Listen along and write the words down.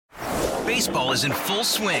Baseball is in full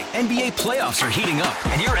swing. NBA playoffs are heating up,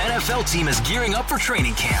 and your NFL team is gearing up for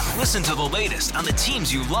training camp. Listen to the latest on the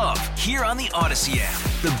teams you love here on the Odyssey app.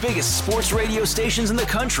 The biggest sports radio stations in the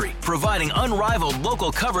country, providing unrivaled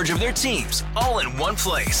local coverage of their teams, all in one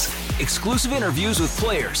place. Exclusive interviews with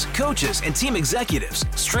players, coaches, and team executives,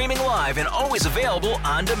 streaming live and always available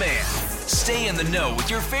on demand. Stay in the know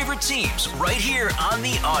with your favorite teams right here on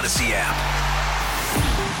the Odyssey app.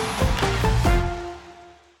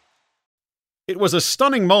 It was a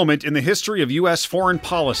stunning moment in the history of U.S. foreign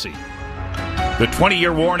policy. The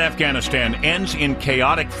 20-year war in Afghanistan ends in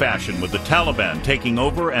chaotic fashion with the Taliban taking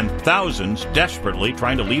over and thousands desperately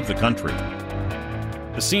trying to leave the country.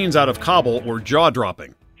 The scenes out of Kabul were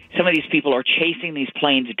jaw-dropping. Some of these people are chasing these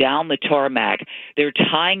planes down the tarmac. They're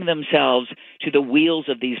tying themselves to the wheels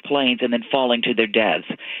of these planes and then falling to their deaths.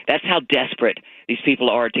 That's how desperate these people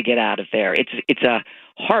are to get out of there. It's a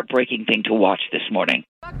heartbreaking thing to watch this morning.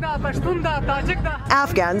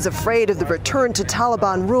 Afghans afraid of the return to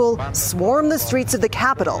Taliban rule swarm the streets of the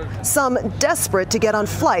capital, some desperate to get on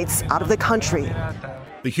flights out of the country.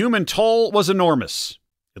 The human toll was enormous.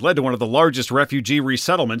 It led to one of the largest refugee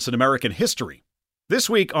resettlements in American history. This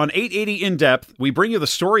week on 880 In Depth, we bring you the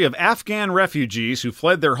story of Afghan refugees who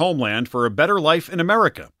fled their homeland for a better life in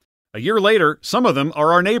America. A year later, some of them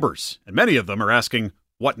are our neighbors, and many of them are asking,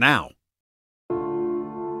 what now?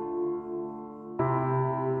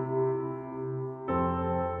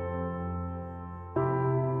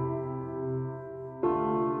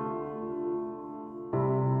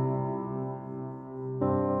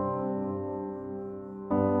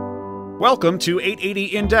 Welcome to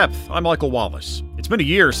 880 In Depth. I'm Michael Wallace. It's been a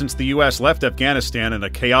year since the U.S. left Afghanistan in a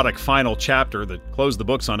chaotic final chapter that closed the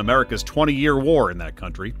books on America's 20-year war in that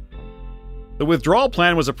country. The withdrawal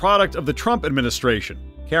plan was a product of the Trump administration.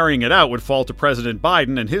 Carrying it out would fall to President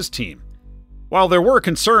Biden and his team. While there were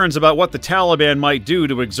concerns about what the Taliban might do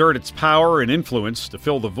to exert its power and influence to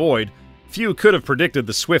fill the void, few could have predicted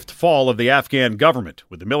the swift fall of the Afghan government,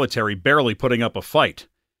 with the military barely putting up a fight.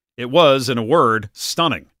 It was, in a word,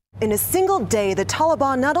 stunning. In a single day, the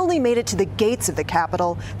Taliban not only made it to the gates of the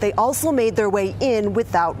capital, they also made their way in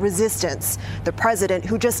without resistance. The president,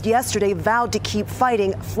 who just yesterday vowed to keep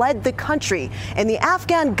fighting, fled the country, and the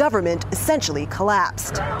Afghan government essentially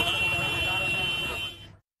collapsed.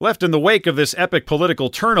 Left in the wake of this epic political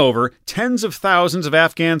turnover, tens of thousands of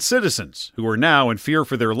Afghan citizens who are now in fear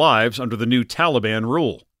for their lives under the new Taliban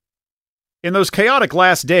rule. In those chaotic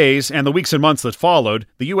last days and the weeks and months that followed,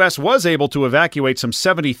 the U.S. was able to evacuate some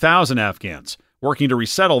 70,000 Afghans, working to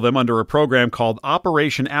resettle them under a program called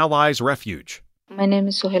Operation Allies Refuge. My name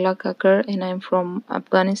is Sohela Kakar, and I'm from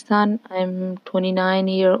Afghanistan. I'm 29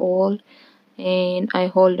 years old, and I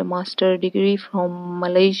hold a master's degree from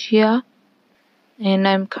Malaysia. And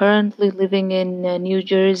I'm currently living in New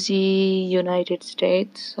Jersey, United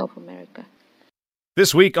States of America.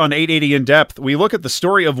 This week on 880 In Depth, we look at the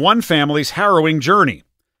story of one family's harrowing journey.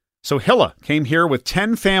 Sohila came here with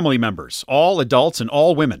 10 family members, all adults and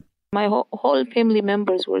all women. My whole family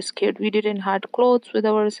members were scared. We didn't have clothes with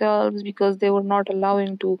ourselves because they were not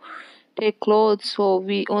allowing to take clothes. So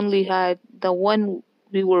we only had the one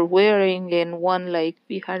we were wearing and one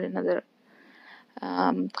we had another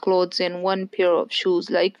clothes and one pair of shoes.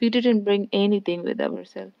 We didn't bring anything with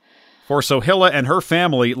ourselves. For Sohila and her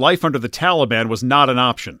family, life under the Taliban was not an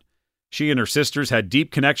option. She and her sisters had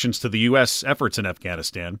deep connections to the U.S. efforts in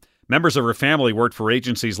Afghanistan. Members of her family worked for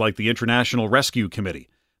agencies like the International Rescue Committee,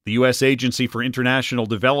 the U.S. Agency for International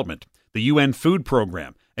Development, the UN Food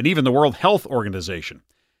Program, and even the World Health Organization.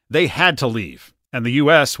 They had to leave, and the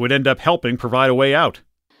U.S. would end up helping provide a way out.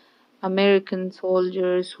 American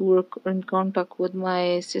soldiers who were in contact with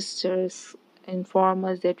my sisters informed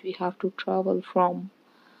us that we have to travel from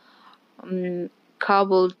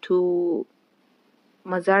Kabul to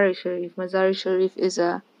Mazar-e Sharif. Mazar-e Sharif is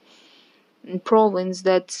a province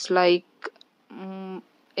that's 11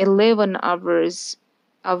 hours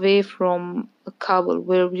away from Kabul,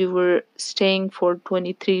 where we were staying for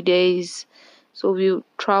 23 days. So we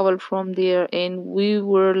traveled from there, and we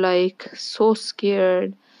were so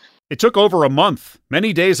scared. It took over a month,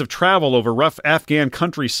 many days of travel over rough Afghan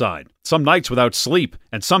countryside, some nights without sleep,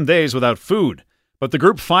 and some days without food. But the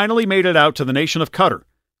group finally made it out to the nation of Qatar.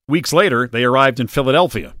 Weeks later, they arrived in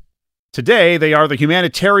Philadelphia. Today, they are the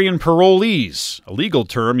humanitarian parolees, a legal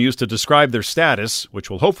term used to describe their status,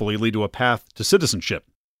 which will hopefully lead to a path to citizenship.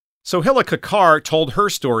 Sohila Kakar told her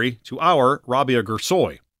story to our Rabia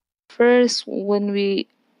Gursoy. First, when we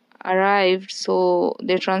arrived, so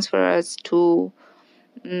they transferred us to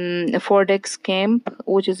a Fordex camp,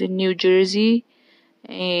 which is in New Jersey.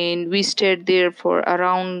 and we stayed there for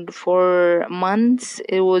around 4 months.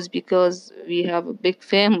 It was because we have big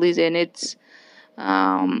families, and it's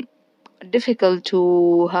um, difficult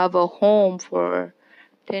to have a home for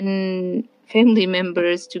 10 family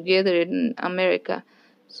members together in America.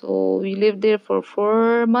 So we lived there for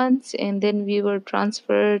 4 months, and then we were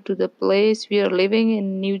transferred to the place we are living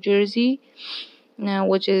in New Jersey,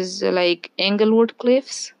 which is like Englewood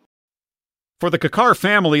Cliffs. For the Kakar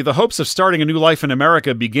family, the hopes of starting a new life in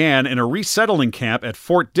America began in a resettling camp at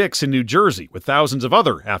Fort Dix in New Jersey with thousands of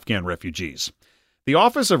other Afghan refugees. The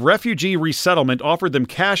Office of Refugee Resettlement offered them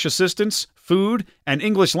cash assistance, food, and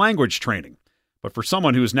English language training. But for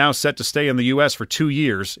someone who is now set to stay in the U.S. for 2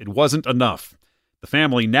 years, it wasn't enough. The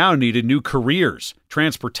family now needed new careers,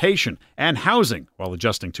 transportation, and housing while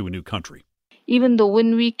adjusting to a new country. Even though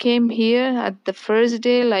when we came here at the first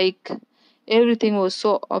day, everything was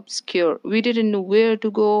so obscure. We didn't know where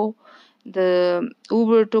to go. The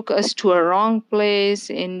Uber took us to a wrong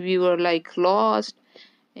place, and we were lost.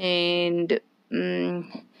 And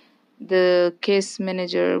the case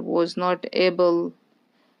manager was not able.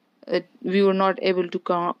 We were not able to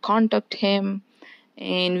contact him,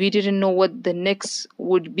 and we didn't know what the next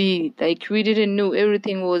would be. We didn't know.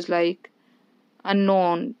 Everything was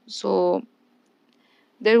unknown. So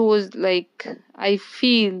there was I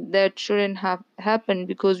feel that shouldn't have happened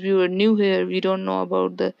because we were new here. We don't know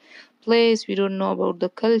about the place. We don't know about the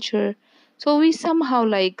culture. So we somehow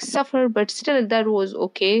suffered, but still that was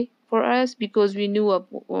okay for us because we knew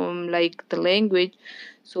the language.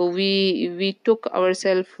 So we took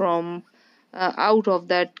ourselves from out of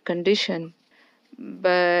that condition.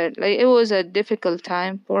 But it was a difficult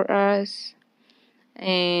time for us,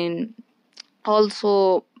 and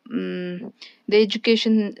also the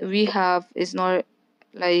education we have is not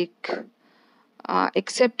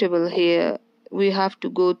acceptable here. We have to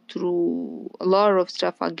go through a lot of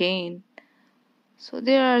stuff again. So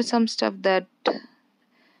there are some stuff that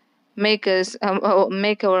make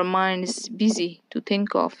our minds busy to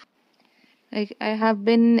think of. I have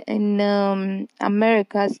been in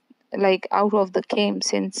America out of the camp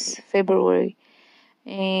since February,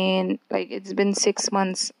 and it's been 6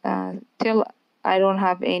 months till I don't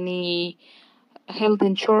have any health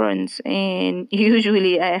insurance, and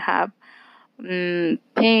usually I have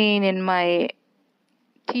pain in my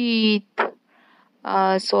teeth.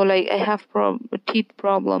 So I have teeth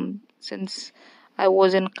problem since I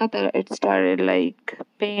was in Qatar. It started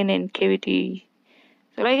pain and cavity.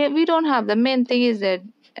 So we don't have. The main thing is that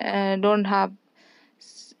don't have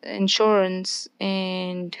insurance,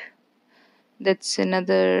 and that's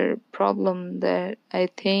another problem that I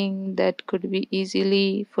think that could be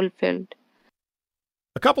easily fulfilled.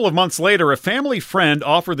 A couple of months later, a family friend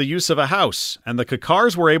offered the use of a house, and the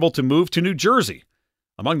Kakars were able to move to New Jersey.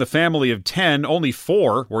 Among the family of 10, only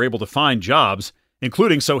 4 were able to find jobs,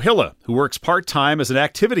 including Sohila, who works part-time as an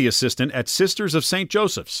activity assistant at Sisters of St.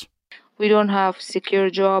 Joseph's. We don't have a secure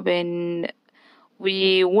job, and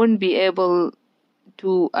we wouldn't be able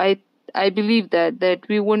to, I believe that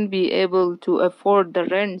we wouldn't be able to afford the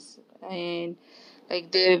rents, and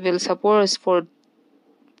they will support us for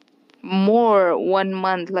more 1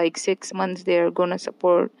 month, 6 months they are gonna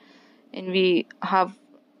support, and we have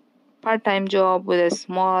part-time job with a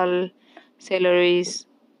small salaries.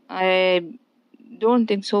 I don't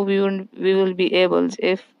think so we will be able,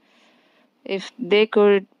 if they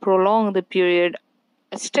could prolong the period.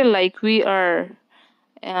 Still we are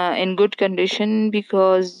in good condition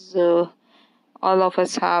because all of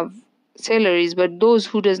us have salaries, but those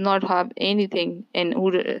who does not have anything, and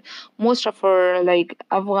most of our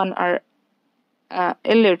Afghan are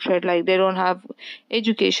illiterate, they don't have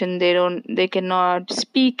education, they cannot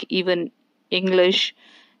speak even English,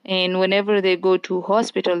 and whenever they go to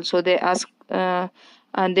hospital, so they ask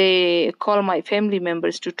and they call my family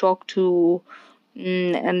members to talk to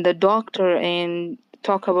and the doctor and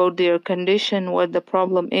talk about their condition, what the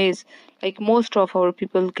problem is. Most of our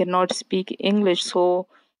people cannot speak English, so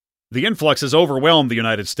the influx has overwhelmed the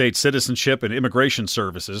United States Citizenship and Immigration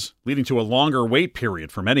Services, leading to a longer wait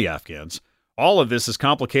period for many Afghans. All of this is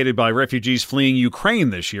complicated by refugees fleeing Ukraine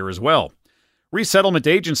this year as well. Resettlement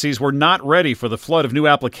agencies were not ready for the flood of new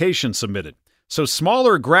applications submitted, so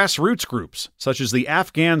smaller grassroots groups, such as the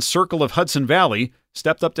Afghan Circle of Hudson Valley,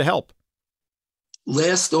 stepped up to help.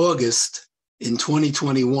 Last August in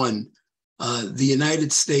 2021, the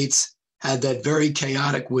United States had that very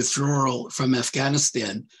chaotic withdrawal from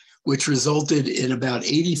Afghanistan, which resulted in about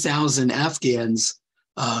 80,000 Afghans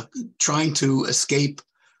trying to escape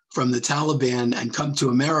from the Taliban and come to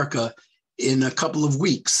America in a couple of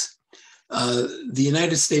weeks. The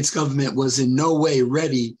United States government was in no way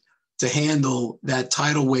ready to handle that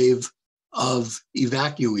tidal wave of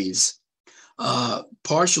evacuees,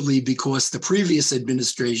 partially because the previous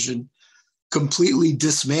administration completely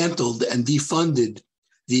dismantled and defunded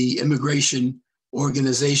the immigration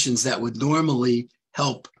organizations that would normally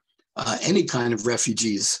help any kind of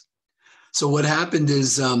refugees. So what happened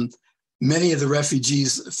is many of the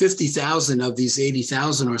refugees, 50,000 of these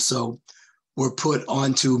 80,000 or so, were put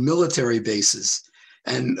onto military bases.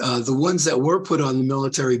 And the ones that were put on the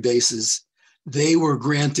military bases, they were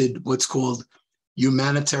granted what's called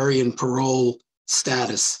humanitarian parole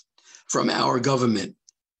status from our government.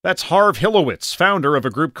 That's Harv Hilowitz, founder of a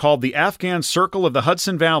group called the Afghan Circle of the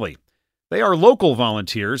Hudson Valley. They are local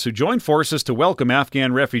volunteers who join forces to welcome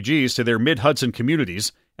Afghan refugees to their mid-Hudson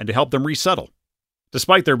communities and to help them resettle.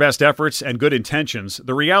 Despite their best efforts and good intentions,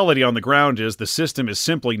 the reality on the ground is the system is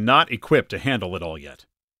simply not equipped to handle it all yet.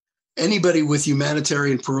 Anybody with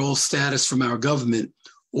humanitarian parole status from our government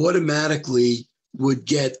automatically would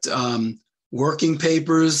get working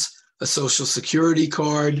papers, a Social Security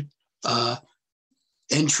card,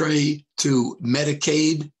 entry to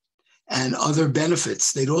Medicaid, and other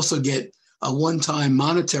benefits. They'd also get a one-time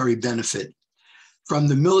monetary benefit. From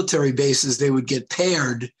the military bases, they would get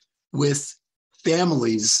paired with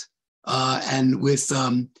families and with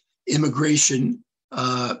immigration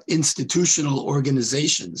institutional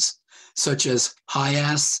organizations, such as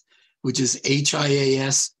HIAS, which is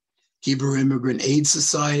HIAS, Hebrew Immigrant Aid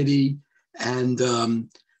Society, and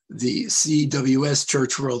the CWS,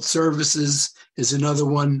 Church World Services, is another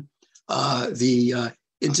one. The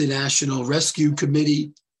International Rescue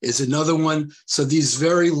Committee is another one. So these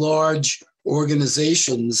very large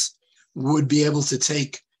organizations would be able to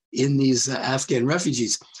take in these Afghan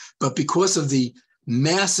refugees. But because of the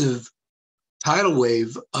massive tidal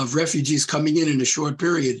wave of refugees coming in a short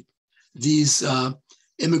period, these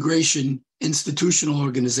immigration institutional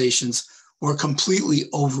organizations were completely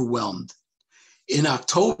overwhelmed. In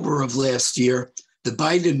October of last year, the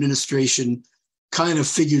Biden administration kind of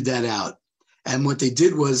figured that out. And what they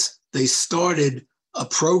did was they started a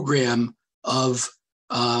program of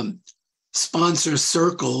sponsor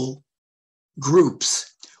circle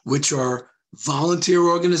groups, which are volunteer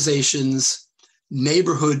organizations,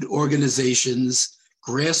 neighborhood organizations,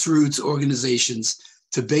 grassroots organizations,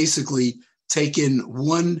 to basically take in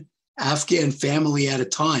one Afghan family at a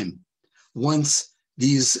time. Once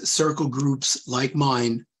these circle groups like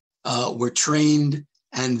mine were trained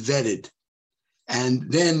and vetted. And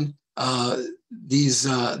then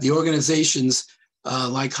the organizations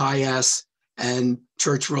like HIAS and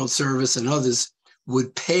Church World Service and others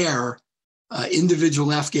would pair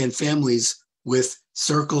individual Afghan families with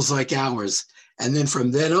circles like ours. And then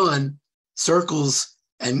from then on, circles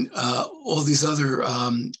and all these other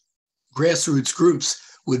grassroots groups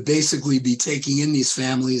would basically be taking in these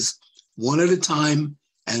families one at a time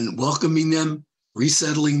and welcoming them,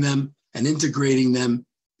 resettling them, and integrating them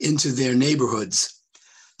into their neighborhoods.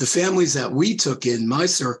 The families that we took in, my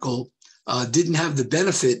circle, didn't have the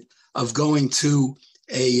benefit of going to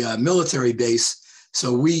a military base.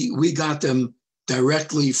 So we got them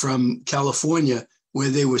directly from California, where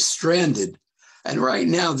they were stranded. And right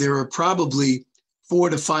now, there are probably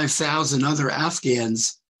 4,000 to 5,000 other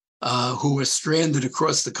Afghans who are stranded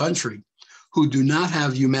across the country who do not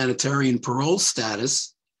have humanitarian parole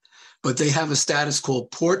status, but they have a status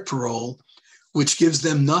called port parole, which gives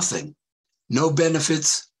them nothing, no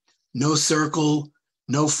benefits, no circle,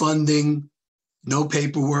 no funding, no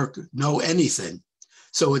paperwork, no anything.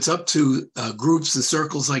 So it's up to groups and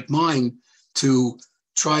circles like mine to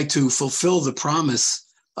try to fulfill the promise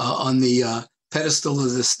on the pedestal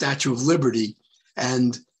of the Statue of Liberty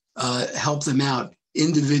and help them out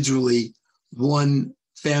individually, one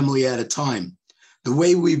family at a time. The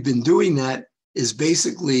way we've been doing that is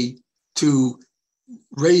basically to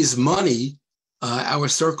raise money. Our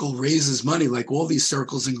circle raises money like all these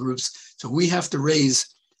circles and groups. So we have to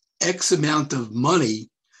raise X amount of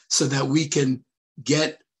money so that we can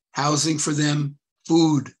get housing for them,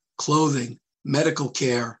 food, clothing, medical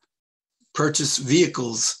care, purchase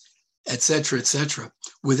vehicles, et cetera,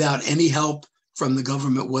 without any help from the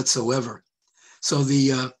government whatsoever. So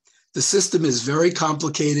the system is very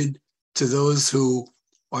complicated to those who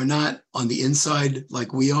are not on the inside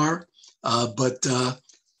like we are, but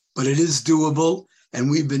it is doable, and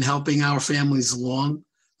we've been helping our families along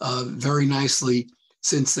very nicely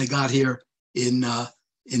since they got here in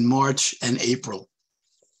March and April.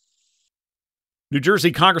 New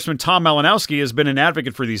Jersey Congressman Tom Malinowski has been an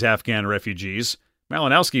advocate for these Afghan refugees.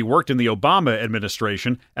 Malinowski worked in the Obama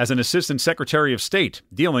administration as an assistant secretary of state,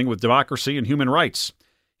 dealing with democracy and human rights.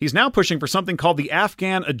 He's now pushing for something called the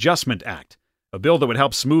Afghan Adjustment Act, a bill that would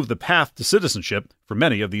help smooth the path to citizenship for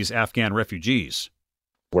many of these Afghan refugees.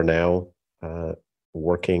 We're now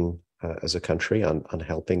working as a country on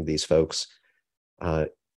helping these folks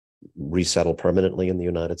resettle permanently in the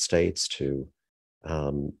United States, to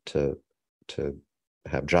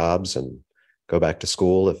have jobs and go back to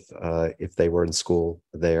school if they were in school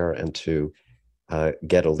there, and to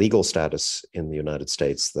get a legal status in the United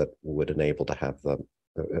States that would enable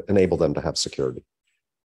them to have security.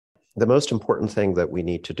 The most important thing that we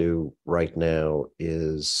need to do right now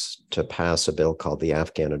is to pass a bill called the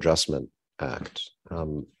Afghan Adjustment Act.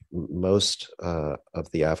 Most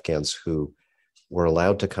of the Afghans who were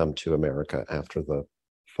allowed to come to America after the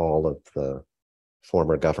fall of the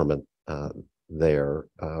former government there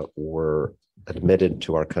were admitted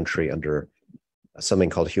to our country under something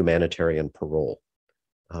called humanitarian parole.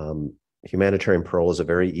 Humanitarian parole is a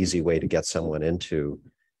very easy way to get someone into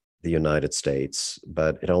the United States,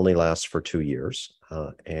 but it only lasts for 2 years,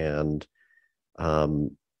 and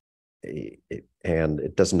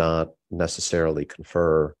it does not necessarily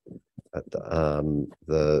confer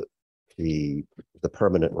the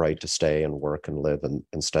permanent right to stay and work and live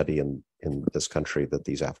and study in this country that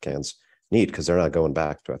these Afghans need, because they're not going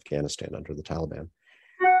back to Afghanistan under the Taliban.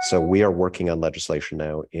 So we are working on legislation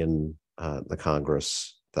now in the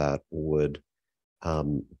Congress that would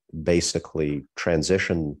basically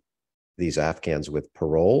transition these Afghans with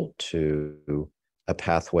parole to a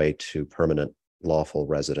pathway to permanent lawful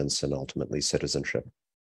residence and ultimately citizenship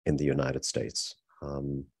in the United States.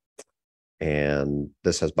 And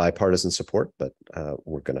this has bipartisan support, but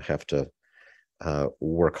we're going to have to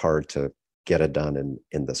work hard to get it done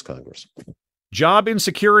in this Congress. Job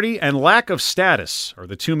insecurity and lack of status are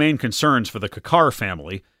the two main concerns for the Kakar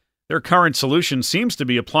family. Their current solution seems to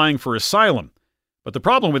be applying for asylum. But the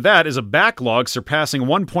problem with that is a backlog surpassing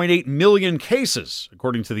 1.8 million cases,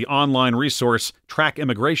 according to the online resource Track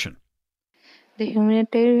Immigration. The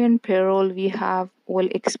humanitarian parole we have will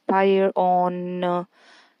expire on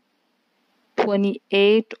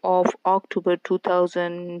 28th of October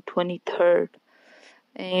 2023.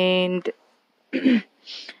 And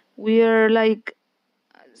we are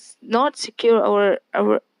not secure.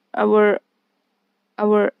 Our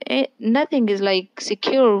nothing is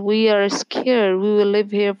secure. We are scared. We will live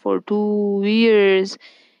here for 2 years,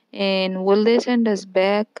 and will they send us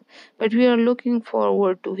back? But we are looking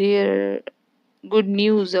forward to hear good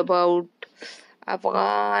news about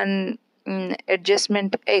Afghan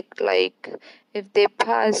Adjustment Act. If they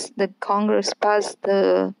pass, the Congress pass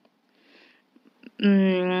the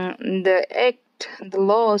act, the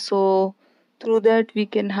law, so through that we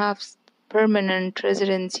can have permanent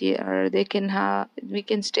residency, or we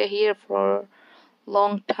can stay here for a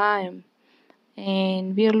long time,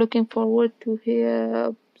 and we are looking forward to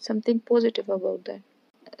hear something positive about that.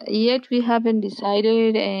 Yet we haven't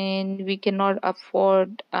decided, and we cannot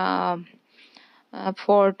afford a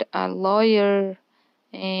lawyer,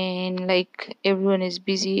 and everyone is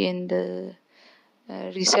busy in the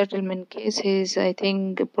resettlement cases. I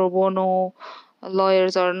think pro bono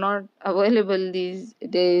lawyers are not available these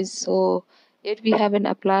days, so yet we haven't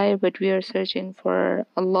applied, but we are searching for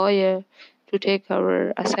a lawyer to take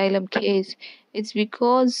our asylum case. It's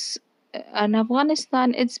because in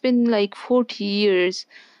Afghanistan it's been 40 years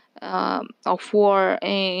of war,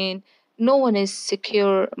 and no one is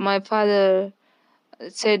secure. My father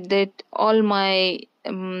said that all my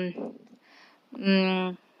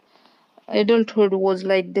adulthood was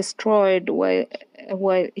destroyed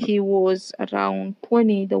while he was around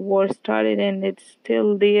 20. The war started, and it's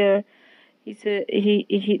still there. He said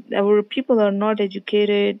our people are not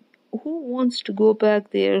educated. Who wants to go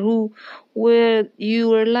back there? Where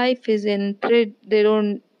your life is in threat? They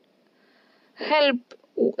don't help.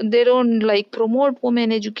 They don't promote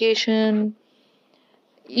women education,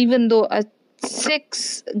 even though a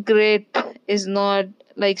 6th grade is not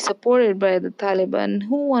supported by the Taliban.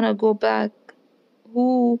 Who wanna go back?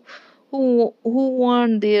 Who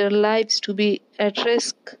want their lives to be at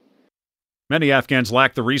risk? Many Afghans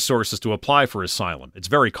lack the resources to apply for asylum. It's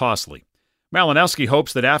very costly. Malinowski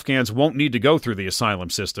hopes that Afghans won't need to go through the asylum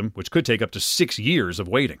system, which could take up to 6 years of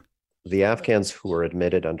waiting. The Afghans who are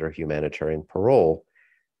admitted under humanitarian parole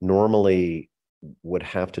normally would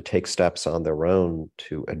have to take steps on their own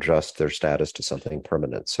to adjust their status to something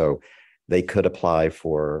permanent. So they could apply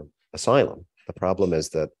for asylum. The problem is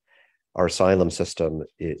that our asylum system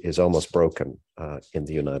is almost broken in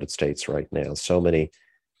the United States right now. So many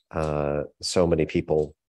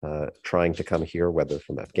people trying to come here, whether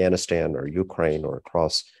from Afghanistan or Ukraine or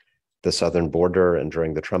across the southern border. And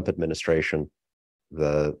during the Trump administration,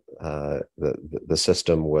 the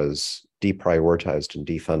system was deprioritized and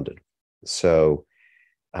defunded. So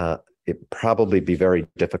it'd probably be very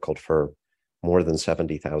difficult for more than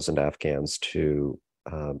 70,000 Afghans to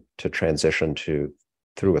transition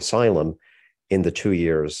through asylum in the 2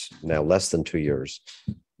 years, now less than 2 years,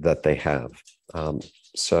 that they have.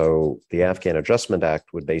 So the Afghan Adjustment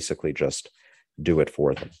Act would basically just do it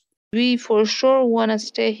for them. We for sure want to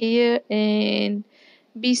stay here and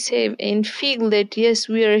be safe and feel that, yes,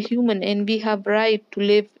 we are human and we have right to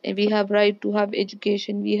live, and we have right to have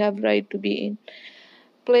education, we have right to be in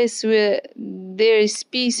place where there is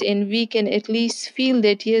peace and we can at least feel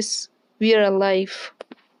that, yes, we are alive.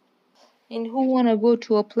 And who want to go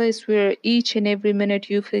to a place where each and every minute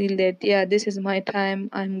you feel that, yeah, this is my time,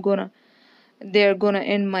 they're gonna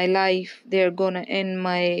end my life, they're gonna end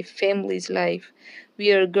my family's life.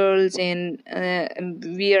 We are girls and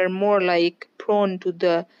we are more like prone to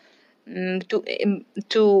the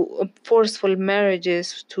to forceful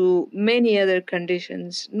marriages, to many other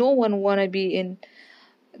conditions. No one wanna be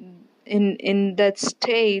in that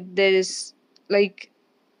state that is like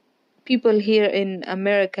people here in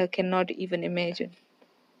America cannot even imagine.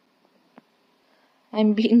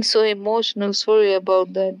 I'm being so emotional, sorry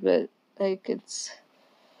about that, but like it's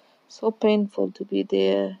so painful to be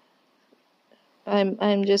there.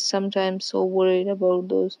 I'm just sometimes so worried about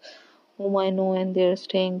those whom I know and they're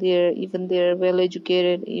staying there, even they're well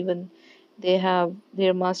educated, even they have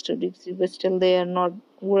their master's degree, but still they are not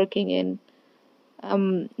working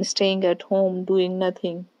and staying at home doing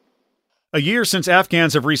nothing. A year since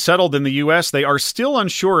Afghans have resettled in the U.S., they are still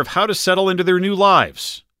unsure of how to settle into their new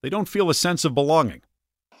lives. They don't feel a sense of belonging.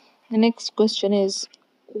 The next question is,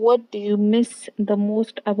 what do you miss the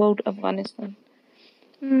most about Afghanistan?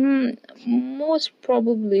 Most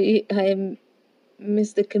probably I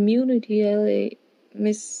miss the community. I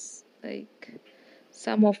miss like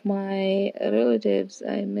some of my relatives.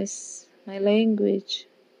 I miss my language.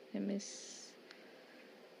 I miss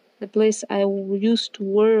the place I used to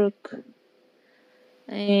work.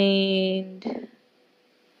 And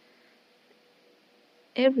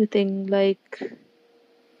everything, like,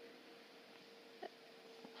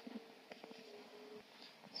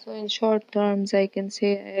 so in short terms I can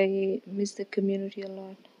say I miss the community a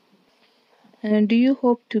lot. And do you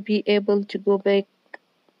hope to be able to go back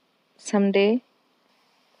someday?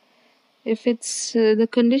 If it's the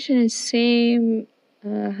condition is same,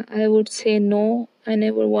 I would say no, I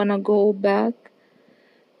never wanna go back.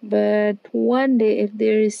 But one day, if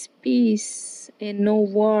there is peace and no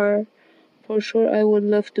war, for sure I would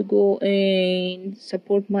love to go and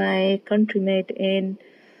support my countrymate and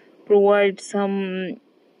provide some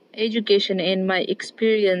education and my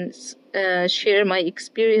experience, share my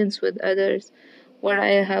experience with others, what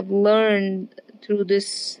I have learned through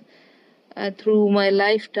this, through my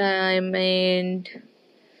lifetime, and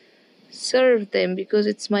serve them because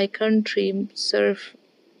it's my country, serve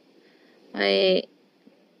my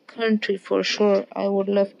country for sure. I would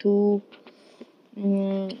love to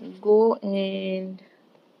go and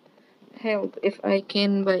help if I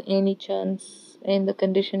can by any chance and the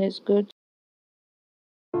condition is good.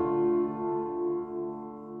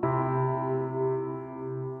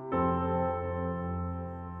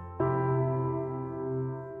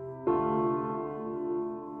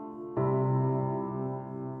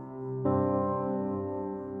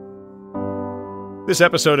 This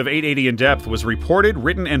episode of 880 In Depth was reported,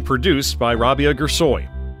 written, and produced by Rabia Gursoy.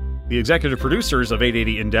 The executive producers of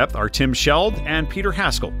 880 In Depth are Tim Sheld and Peter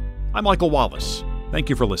Haskell. I'm Michael Wallace. Thank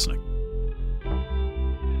you for listening.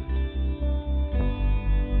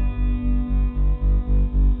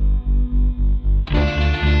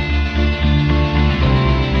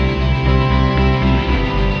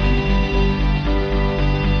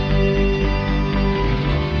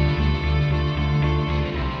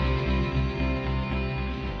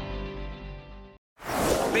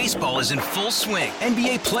 Baseball is in full swing.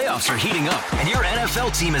 NBA playoffs are heating up, and your NFL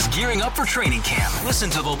team is gearing up for training camp. Listen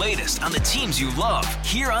to the latest on the teams you love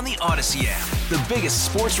here on the Odyssey app. The biggest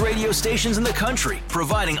sports radio stations in the country,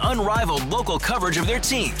 providing unrivaled local coverage of their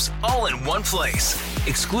teams, all in one place.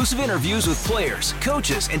 Exclusive interviews with players,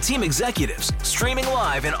 coaches, and team executives, streaming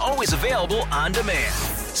live and always available on demand.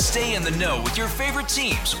 Stay in the know with your favorite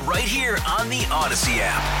teams right here on the Odyssey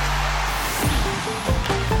app.